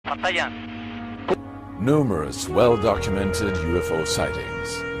Numerous well-documented UFO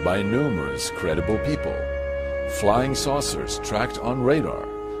sightings by numerous credible people. Flying saucers tracked on radar,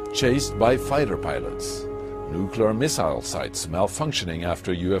 chased by fighter pilots. Nuclear missile sites malfunctioning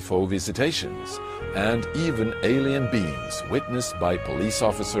after UFO visitations, and even alien beings witnessed by police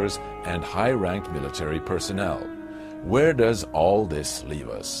officers and high-ranked military personnel. Where does all this leave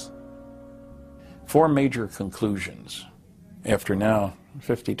us? 4 major conclusions after now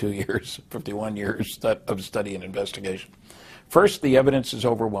 52 years, 51 years of study and investigation. First, the evidence is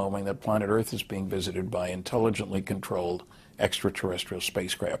overwhelming that planet Earth is being visited by intelligently controlled extraterrestrial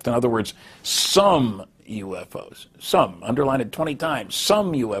spacecraft. In other words, some UFOs, some, underline it 20 times,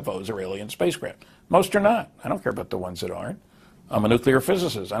 some UFOs are alien spacecraft. Most are not. I don't care about the ones that aren't. I'm a nuclear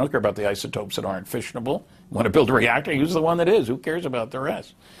physicist. I don't care about the isotopes that aren't fissionable. Want to build a reactor? Use the one that is. Who cares about the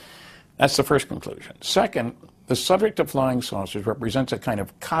rest? That's the first conclusion. Second, the subject of flying saucers represents a kind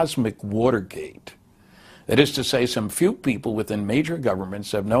of cosmic Watergate. That is to say, some few people within major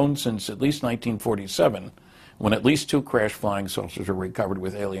governments have known since at least 1947, when at least 2 crashed flying saucers were recovered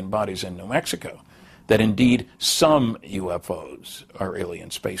with alien bodies in New Mexico, that indeed some UFOs are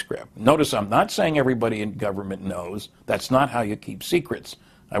alien spacecraft. Notice I'm not saying everybody in government knows. That's not how you keep secrets.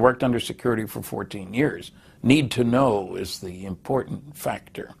 I worked under security for 14 years. Need to know is the important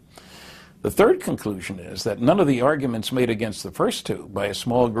factor. The third conclusion is that none of the arguments made against the first 2 by a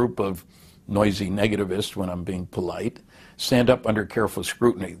small group of noisy negativists, when I'm being polite, stand up under careful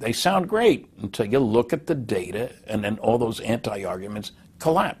scrutiny. They sound great until you look at the data, and then all those anti-arguments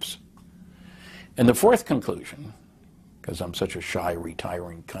collapse. And the fourth conclusion, because I'm such a shy,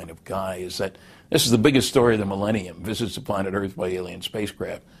 retiring kind of guy, is that this is the biggest story of the millennium. Visits to planet Earth by alien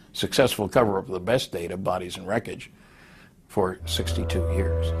spacecraft. Successful cover-up of the best data, bodies and wreckage, for 62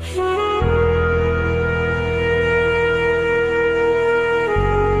 years.